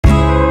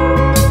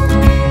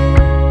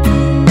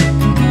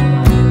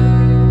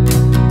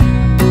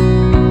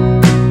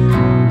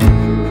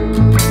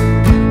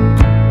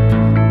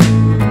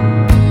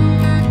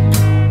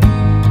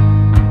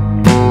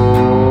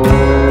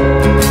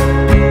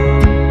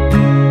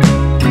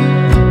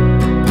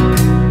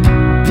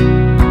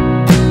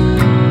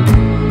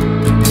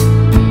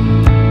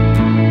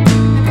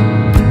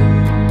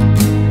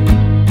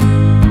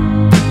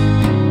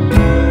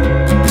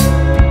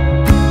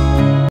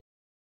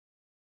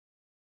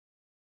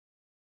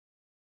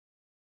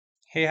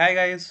Hey, hi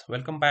guys,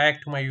 welcome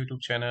back to my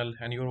YouTube channel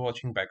and you're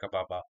watching Backup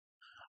Baba.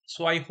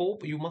 So I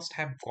hope you must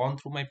have gone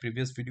through my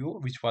previous video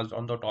which was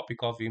on the topic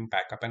of Veeam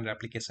backup and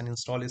replication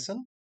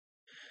installation.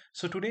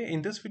 So today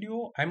in this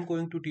video, I'm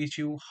going to teach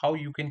you how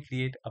you can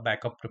create a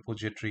backup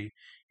repository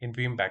in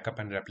Veeam backup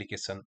and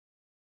replication.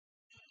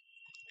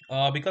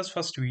 Because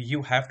first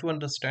you have to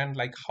understand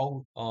like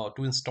how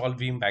to install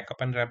Veeam backup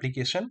and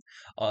replication.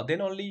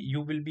 Then only you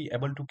will be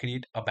able to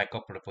create a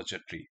backup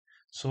repository.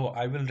 So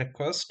I will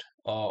request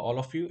all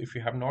of you, if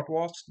you have not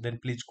watched, then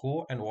please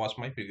go and watch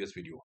my previous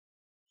video.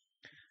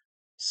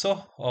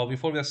 So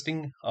before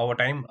wasting our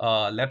time,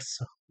 let's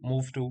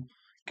move to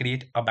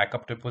create a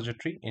backup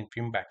repository in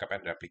Veeam backup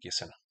and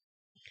replication.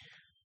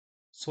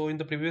 So in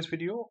the previous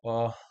video,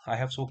 I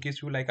have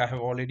showcased you like I have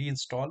already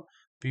installed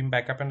Veeam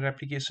backup and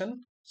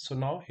replication. So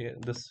now here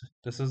this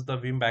is the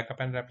Veeam backup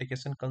and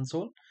replication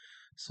console.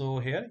 So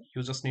here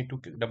you just need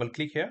to double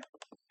click here.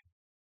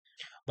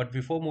 But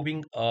before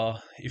moving,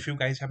 if you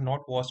guys have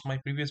not watched my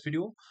previous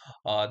video,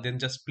 then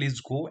just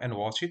please go and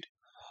watch it.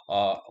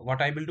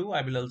 What I will do,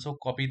 I will also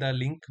copy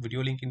the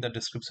video link in the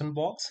description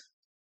box.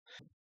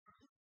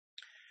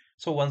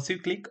 So once you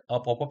click, a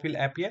pop-up will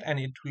appear and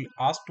it will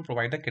ask to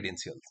provide the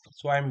credentials.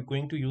 So I'm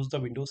going to use the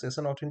Windows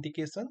Session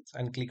Authentication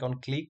and click on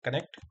Click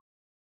Connect.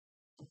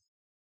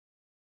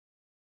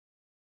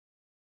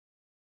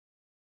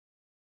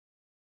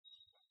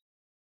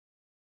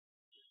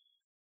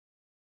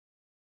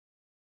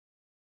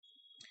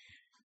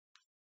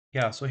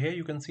 Yeah, so here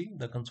you can see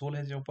the console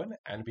has opened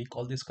and we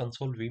call this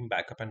console Veeam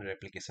Backup and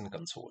Replication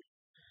Console.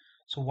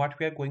 So what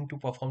we are going to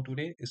perform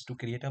today is to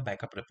create a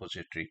backup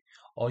repository,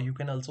 or you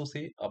can also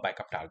say a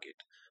backup target.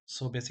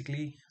 So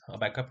basically a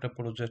backup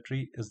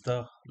repository is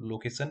the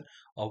location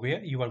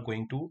where you are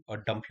going to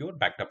dump your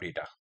backed up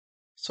data.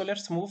 So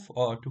let's move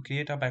to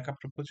create a backup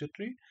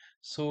repository.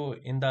 So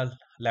in the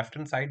left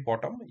hand side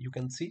bottom, you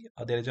can see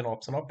there is an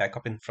option of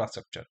backup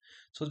infrastructure.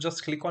 So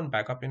just click on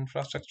backup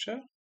infrastructure,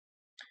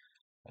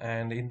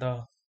 and in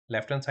the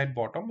left hand side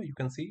bottom, you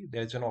can see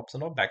there is an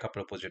option of backup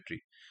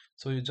repository.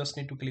 So you just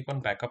need to click on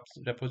backup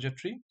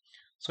repository.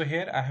 So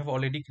here I have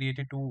already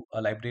created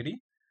a library.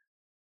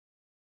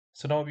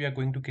 So now we are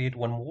going to create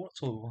one more.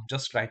 So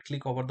just right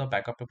click over the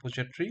backup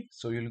repository.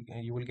 So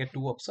you will get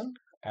two options: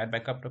 add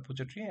backup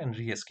repository and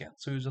rescan.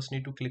 So you just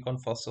need to click on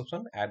first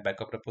option, add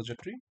backup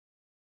repository.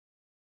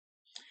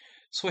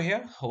 So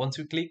here once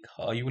you click,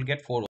 you will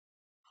get four.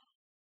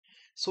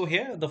 So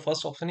here the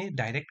first option is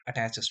direct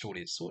attached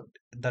storage. So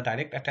the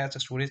direct attached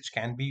storage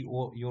can be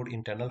your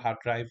internal hard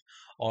drive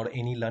or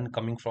any LUN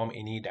coming from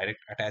any direct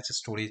attached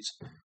storage.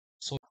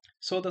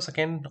 So the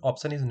second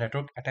option is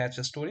network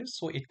attached storage.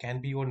 So it can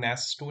be your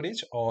NAS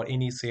storage or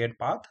any shared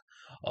path.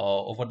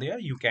 Over there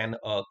you can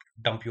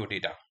dump your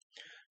data.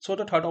 So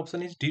the third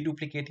option is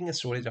deduplicating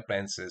storage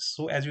appliances.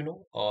 So as you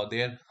know,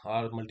 there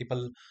are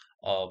multiple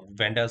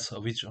vendors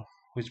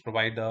which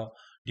provide the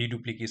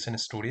deduplication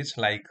storage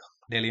like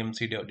Dell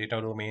EMC Data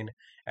Domain,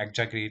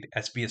 ExaGrid,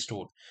 SBS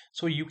Store.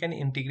 So you can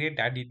integrate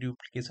that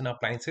deduplication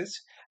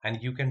appliances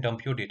and you can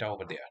dump your data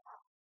over there.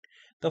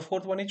 The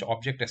fourth one is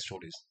object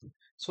storage.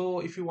 So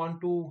if you want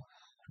to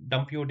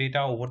dump your data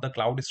over the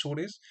cloud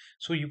storage,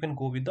 so you can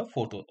go with the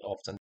fourth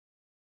option.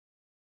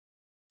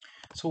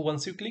 So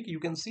once you click, you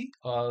can see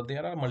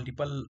there are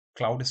multiple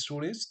cloud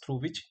storage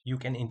through which you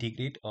can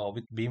integrate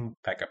with Veeam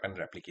backup and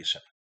replication.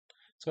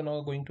 So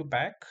now going to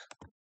back.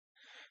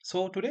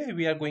 So today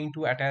we are going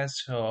to attach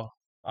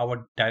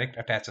our direct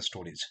attached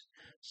storage.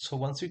 So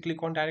once you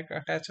click on direct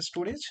attached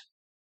storage,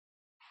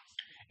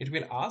 it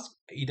will ask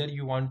either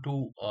you want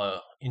to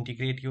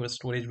integrate your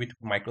storage with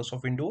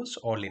Microsoft Windows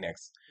or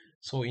Linux.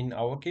 So in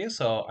our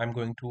case, I'm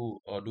going to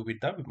do with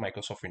the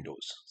Microsoft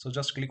Windows. So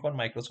just click on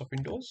Microsoft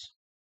Windows.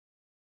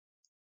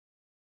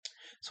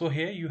 So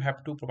here you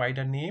have to provide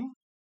a name.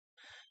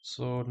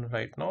 So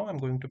right now I'm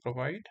going to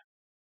provide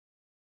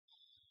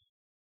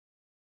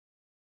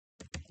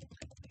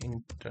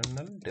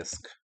internal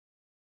disk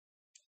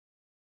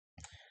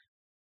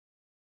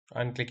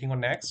and clicking on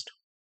next.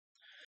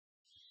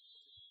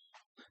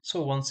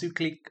 So once you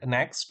click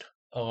next,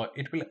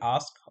 it will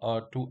ask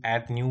to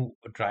add new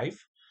drive,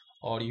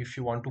 or if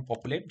you want to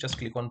populate, just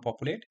click on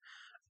populate.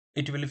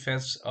 It will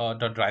fetch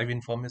the drive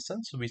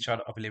informations which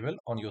are available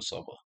on your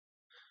server.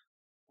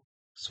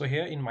 So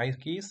here in my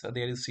case,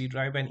 there is C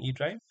drive and E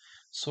drive.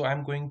 So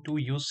I'm going to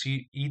use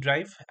E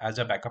drive as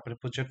a backup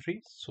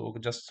repository. So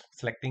just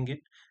selecting it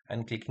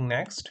and clicking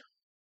next.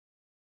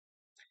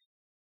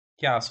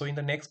 Yeah, so in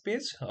the next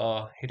page,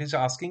 it is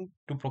asking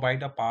to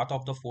provide a path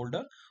of the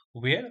folder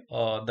where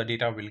the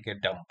data will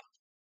get dumped.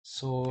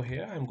 So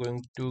here I'm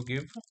going to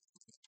give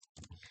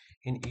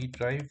in E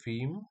drive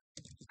Veeam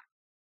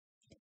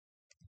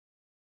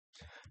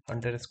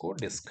underscore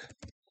disk.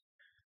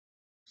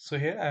 So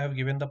here I have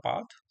given the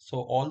path. So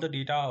all the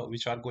data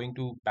which are going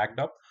to backed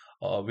up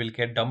will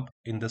get dumped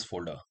in this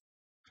folder.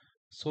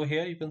 So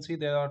here you can see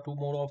there are two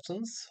more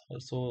options.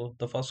 So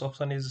the first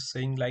option is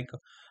saying like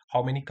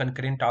how many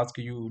concurrent tasks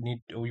you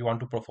want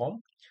to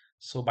perform.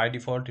 So by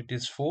default it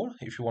is 4.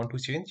 If you want to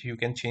change, you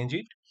can change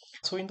it.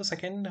 So in the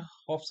second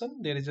option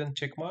there is a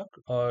check mark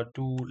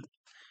to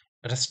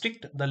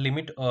restrict the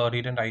limit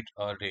read and write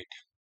rate.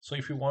 So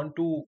if you want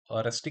to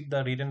restrict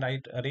the read and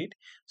write rate,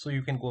 so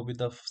you can go with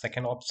the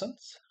second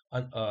options.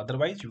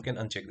 Otherwise you can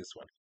uncheck this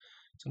one.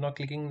 So now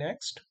clicking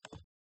next.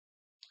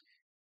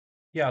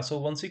 Yeah, so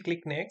once we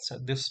click next,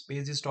 this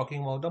page is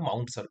talking about the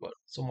mount server.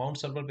 So mount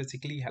server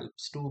basically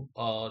helps to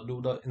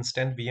do the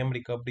instant VM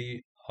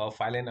recovery,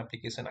 file and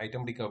application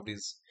item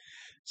recoveries.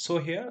 So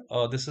here,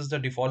 this is the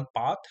default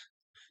path.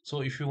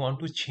 So if you want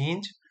to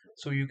change,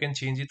 so you can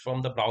change it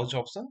from the browse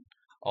option,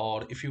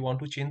 or if you want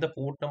to change the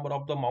port number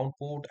of the mount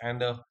port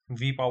and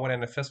vPower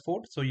and FS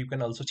port, so you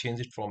can also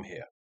change it from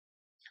here.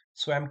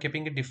 So I'm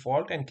keeping it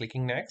default and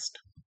clicking next.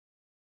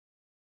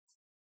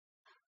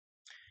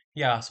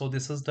 Yeah, so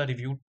this is the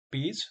review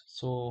page.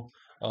 So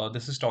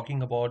this is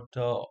talking about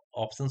the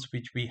options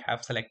which we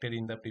have selected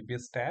in the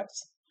previous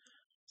tabs.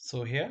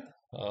 So here,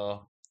 uh,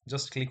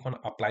 just click on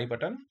apply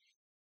button.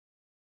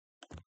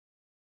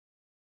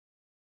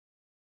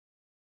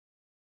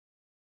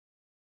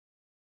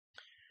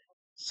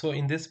 So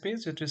in this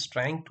page, it is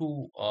trying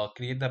to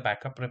create the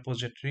backup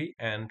repository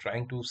and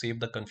trying to save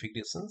the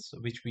configurations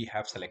which we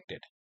have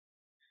selected.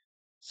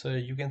 So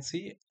you can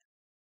see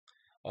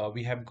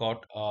we have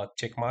got a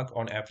check mark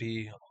on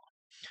every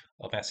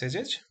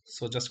messages.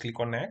 So just click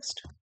on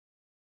next.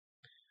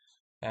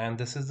 And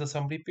this is the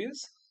summary page.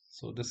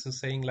 So this is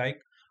saying like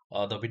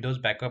the Windows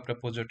backup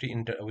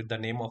repository with the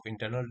name of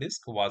internal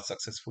disk was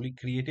successfully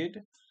created.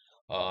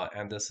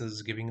 And this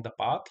is giving the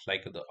path,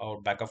 like our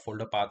backup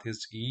folder path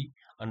is E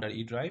under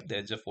E drive.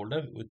 There's a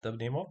folder with the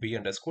name of V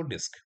underscore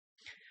disk.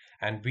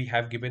 And we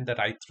have given the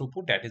write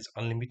throughput that is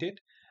unlimited,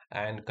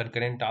 and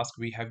concurrent task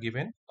we have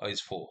given is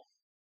 4.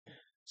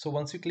 So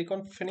once you click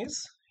on finish,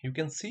 you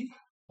can see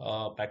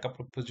backup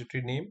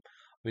repository name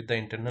with the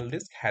internal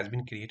disk has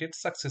been created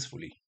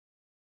successfully.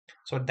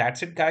 So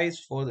that's it guys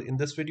for in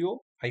this video.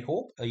 I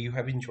hope you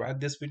have enjoyed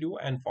this video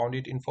and found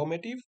it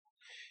informative.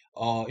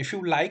 If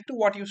you liked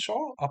what you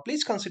saw,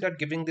 please consider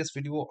giving this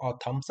video a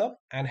thumbs up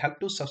and help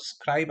to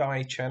subscribe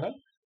my channel.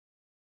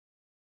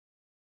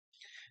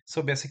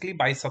 So basically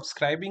by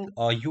subscribing,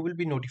 you will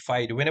be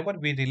notified whenever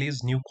we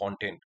release new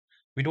content.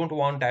 We don't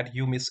want that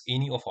you miss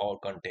any of our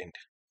content.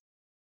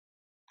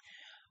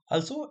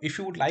 Also, if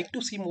you would like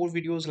to see more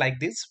videos like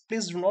this,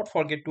 please do not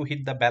forget to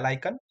hit the bell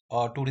icon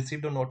to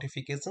receive the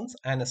notifications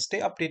and stay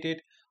updated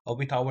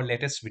with our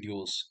latest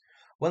videos.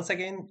 Once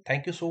again,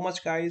 thank you so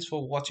much guys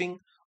for watching.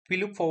 We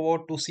look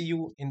forward to see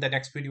you in the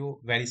next video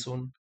very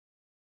soon.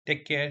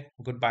 Take care.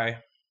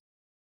 Goodbye.